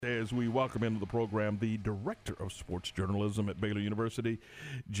As we welcome into the program the Director of Sports Journalism at Baylor University,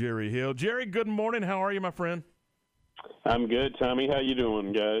 Jerry Hill. Jerry, good morning. How are you, my friend? I'm good, Tommy. How you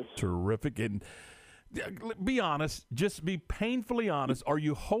doing, guys? Terrific. And be honest, just be painfully honest. Are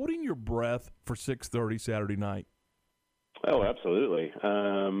you holding your breath for 6:30 Saturday night? Oh, absolutely.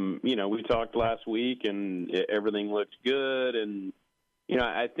 We talked last week, and everything looked good. And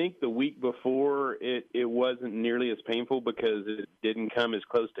I think the week before it wasn't nearly as painful because it didn't come as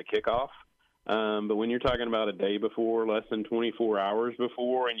close to kickoff. But when you're talking about a day before, less than 24 hours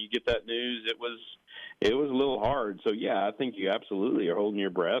before, and you get that news, it was a little hard. So yeah, I think you absolutely are holding your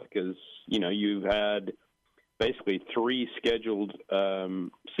breath because you've had basically 3 scheduled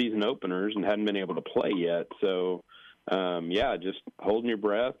season openers and hadn't been able to play yet. So just holding your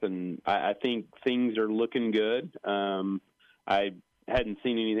breath, and I think things are looking good. I hadn't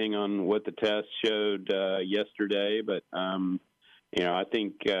seen anything on what the test showed yesterday, but I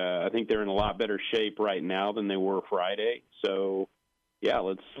think they're in a lot better shape right now than they were Friday. So yeah,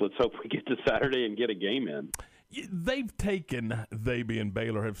 let's hope we get to Saturday and get a game in. They being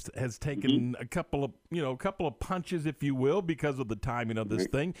Baylor has taken a couple of punches, if you will, because of the timing of this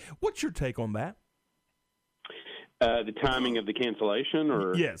thing. What's your take on that? The timing of the cancellation,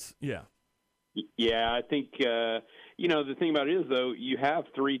 or yes, yeah. Yeah, I think, the thing about it is, though, you have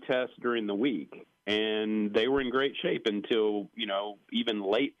 3 tests during the week, and they were in great shape until, even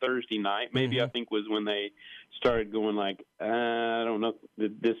late Thursday night, maybe I think was when they started going like, I don't know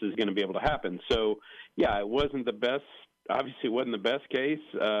that this is going to be able to happen. So, yeah, it wasn't the best. Obviously, it wasn't the best case.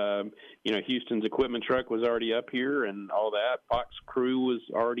 Houston's equipment truck was already up here and all that. Fox crew was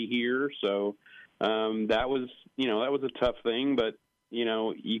already here. So that was a tough thing. But,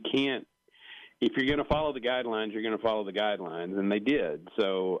 you can't. If you're going to follow the guidelines, you're going to follow the guidelines, and they did.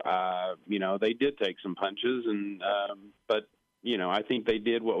 So, they did take some punches, but I think they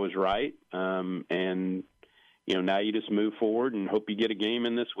did what was right. Now you just move forward and hope you get a game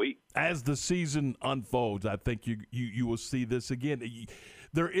in this week. As the season unfolds, I think you will see this again.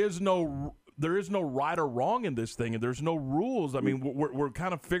 There is no right or wrong in this thing, and there's no rules. I mean, we're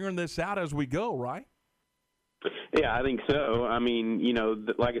kind of figuring this out as we go, right? Yeah, I think so. I mean,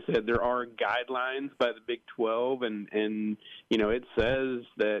 like I said, there are guidelines by the Big 12, and it says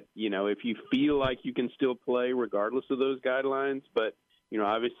that, if you feel like you can still play regardless of those guidelines, but,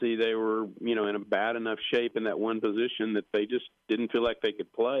 obviously they were, in a bad enough shape in that one position that they just didn't feel like they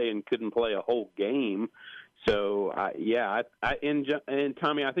could play and couldn't play a whole game. So, and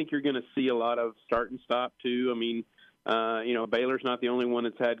Tommy, I think you're going to see a lot of start and stop too. I mean, Baylor's not the only one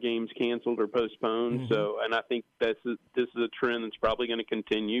that's had games canceled or postponed. So, and I think this is a trend that's probably going to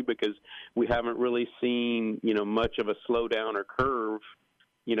continue because we haven't really seen, much of a slowdown or curve,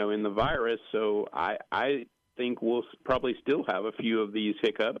 in the virus. So I think we'll probably still have a few of these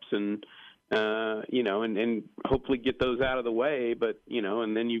hiccups and hopefully get those out of the way. But,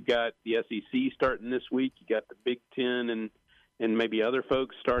 and then you've got the SEC starting this week. You got the Big Ten and maybe other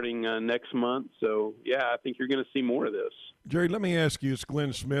folks starting next month. So, yeah, I think you're going to see more of this. Jerry, let me ask you, it's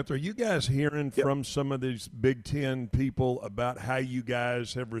Glenn Smith. Are you guys hearing from some of these Big Ten people about how you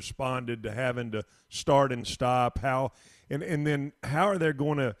guys have responded to having to start and stop? And then how are they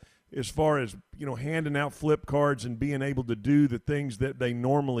going to, as far as, handing out flip cards and being able to do the things that they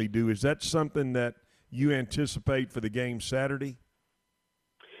normally do? Is that something that you anticipate for the game Saturday?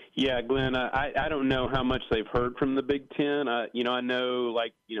 Yeah, Glenn, I don't know how much they've heard from the Big Ten. I know,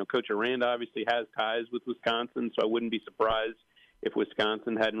 Coach Aranda obviously has ties with Wisconsin, so I wouldn't be surprised if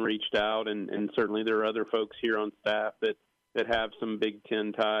Wisconsin hadn't reached out, and certainly there are other folks here on staff that have some Big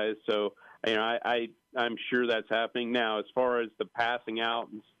Ten ties. So, I'm sure that's happening. Now, as far as the passing out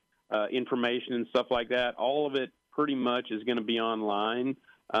information and stuff like that, all of it pretty much is going to be online.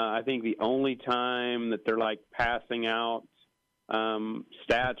 I think the only time that they're, passing out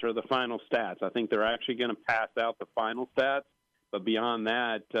stats or the final stats. I think they're actually going to pass out the final stats, but beyond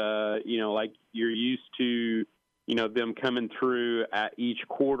that, like you're used to, them coming through at each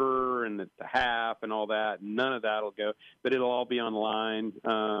quarter and at the half and all that. None of that will go, but it'll all be online,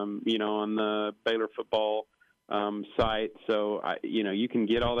 on the Baylor football site. So, you can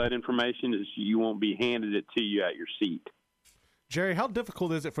get all that information. You won't be handed it to you at your seat. Jerry, how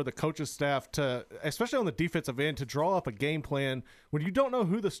difficult is it for the coaching staff to, especially on the defensive end, to draw up a game plan when you don't know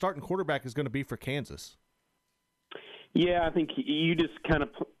who the starting quarterback is going to be for Kansas? Yeah, I think you just kind of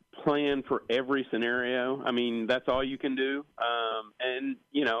plan for every scenario. I mean, that's all you can do.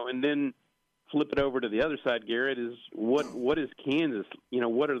 And then flip it over to the other side, Garrett, is what is Kansas?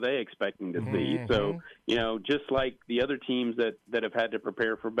 What are they expecting to see? So, just like the other teams that have had to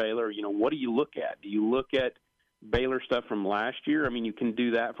prepare for Baylor, what do you look at? Do you look at Baylor stuff from last year. I mean, you can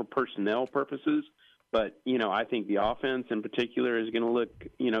do that for personnel purposes, but, I think the offense in particular is going to look,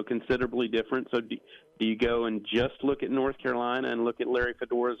 considerably different. So do you go and just look at North Carolina and look at Larry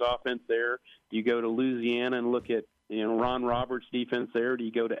Fedora's offense there? Do you go to Louisiana and look at, Ron Roberts' defense there? Do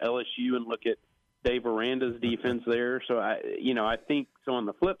you go to LSU and look at Dave Aranda's defense there? So, I think so on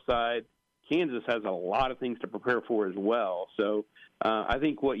the flip side, Kansas has a lot of things to prepare for as well. So I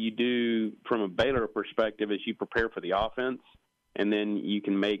think what you do from a Baylor perspective is you prepare for the offense, and then you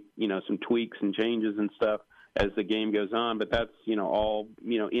can make, some tweaks and changes and stuff as the game goes on. But that's, all,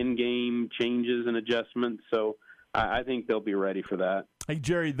 in-game changes and adjustments. So I think they'll be ready for that. Hey,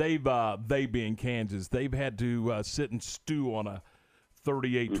 Jerry, they being Kansas, they've had to sit and stew on a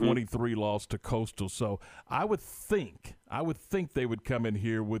 38-23 loss to Coastal. So I would think they would come in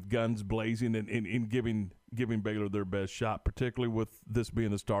here with guns blazing and giving Baylor their best shot, particularly with this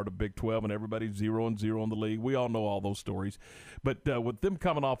being the start of Big 12 and everybody's 0-0 in the league. We all know all those stories. But with them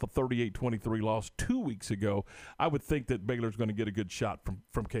coming off a 38-23 loss 2 weeks ago, I would think that Baylor's going to get a good shot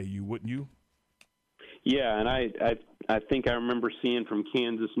from KU, wouldn't you? Yeah, and I think I remember seeing from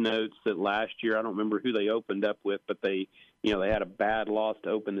Kansas notes that last year, I don't remember who they opened up with, but they had a bad loss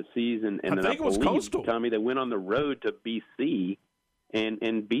to open the season. And I think it was Coastal. Tommy, they went on the road to BC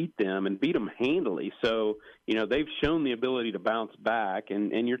and beat them handily. So, they've shown the ability to bounce back.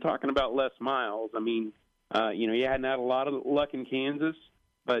 And you're talking about Les Miles. I mean, he hadn't had a lot of luck in Kansas,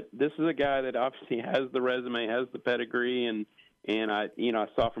 but this is a guy that obviously has the resume, has the pedigree, and I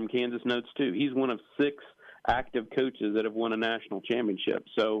saw from Kansas notes too. He's one of 6 active coaches that have won a national championship.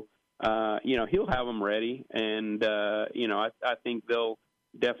 So, he'll have them ready, and I think they'll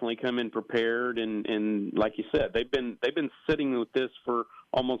definitely come in prepared. And like you said, they've been sitting with this for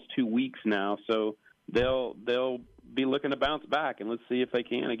almost 2 weeks now. So they'll be looking to bounce back, and let's see if they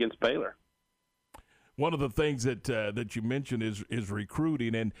can against Baylor. One of the things that you mentioned is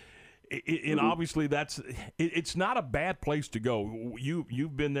recruiting, and obviously it's not a bad place to go.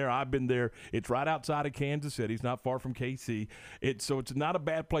 You've been there, I've been there. It's right outside of Kansas City. It's not far from KC. So it's not a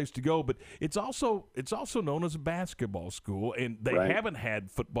bad place to go, but it's also known as a basketball school, and they haven't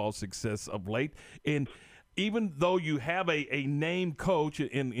had football success of late. And even though you have a named coach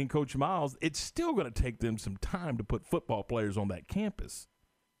in Coach Miles, it's still going to take them some time to put football players on that campus.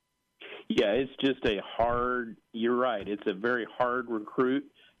 Yeah, it's just you're right. It's a very hard recruit.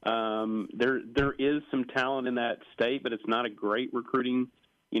 There is some talent in that state, but it's not a great recruiting,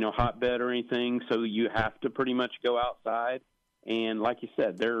 hotbed or anything. So you have to pretty much go outside. And like you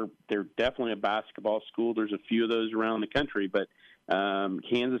said, they're definitely a basketball school. There's a few of those around the country, but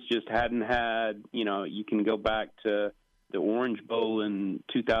Kansas just hadn't had. You can go back to the Orange Bowl in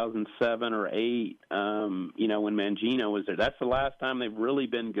 2007 or 8. When Mangino was there. That's the last time they've really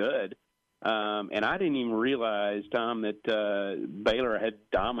been good. And I didn't even realize, Tom, that Baylor had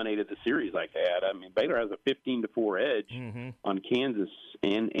dominated the series like they had. I mean, Baylor has a 15-4 edge on Kansas,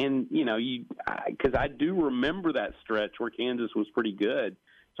 and because I do remember that stretch where Kansas was pretty good,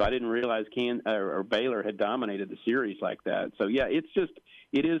 so I didn't realize Baylor had dominated the series like that. So yeah, it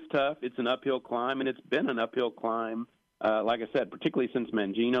is tough. It's an uphill climb, and it's been an uphill climb. Like I said, particularly since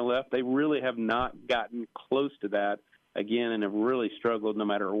Mangino left, they really have not gotten close to that again, and have really struggled no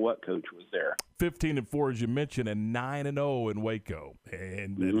matter what coach was there. 15-4, as you mentioned, and 9-0 in Waco.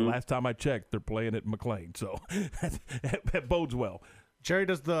 And the last time I checked, they're playing at McLean. So that bodes well. Jerry,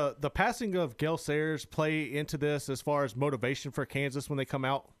 does the passing of Gale Sayers play into this as far as motivation for Kansas when they come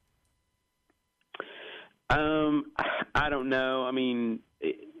out? I don't know. I mean,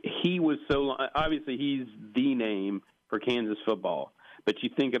 he was obviously he's the name for Kansas football. But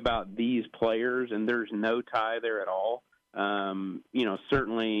you think about these players, and there's no tie there at all.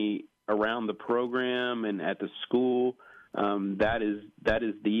 Certainly around the program and at the school, that is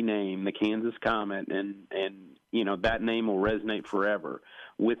the name, the Kansas Comet, and that name will resonate forever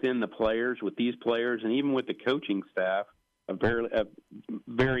within the players, with these players, and even with the coaching staff, a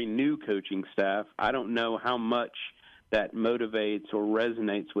very new coaching staff. I don't know how much that motivates or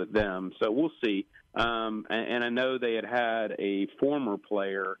resonates with them. So we'll see. And I know they had a former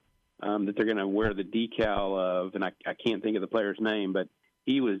player that they're going to wear the decal of, and I can't think of the player's name, but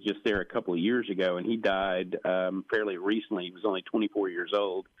he was just there a couple of years ago, and he died fairly recently. He was only 24 years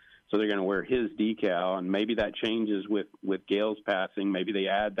old. So they're going to wear his decal, and maybe that changes with Gale's passing. Maybe they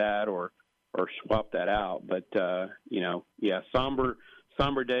add that or swap that out. But,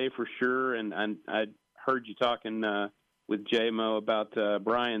 somber day for sure. And I heard you talking with J-Mo about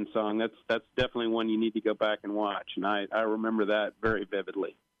Brian's song. That's definitely one you need to go back and watch. And I remember that very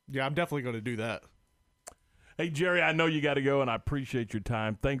vividly. Yeah, I'm definitely going to do that. Hey, Jerry, I know you got to go, and I appreciate your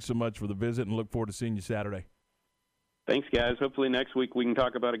time. Thanks so much for the visit, and look forward to seeing you Saturday. Thanks, guys. Hopefully next week we can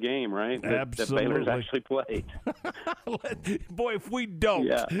talk about a game, right? That Baylor's actually played. Boy, if we don't.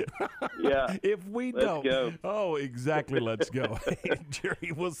 Yeah. If we Let's don't. go. Oh, exactly. Let's go.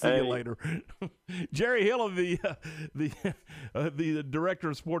 Jerry, we'll see you later. Jerry Hill, the director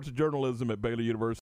of sports journalism at Baylor University.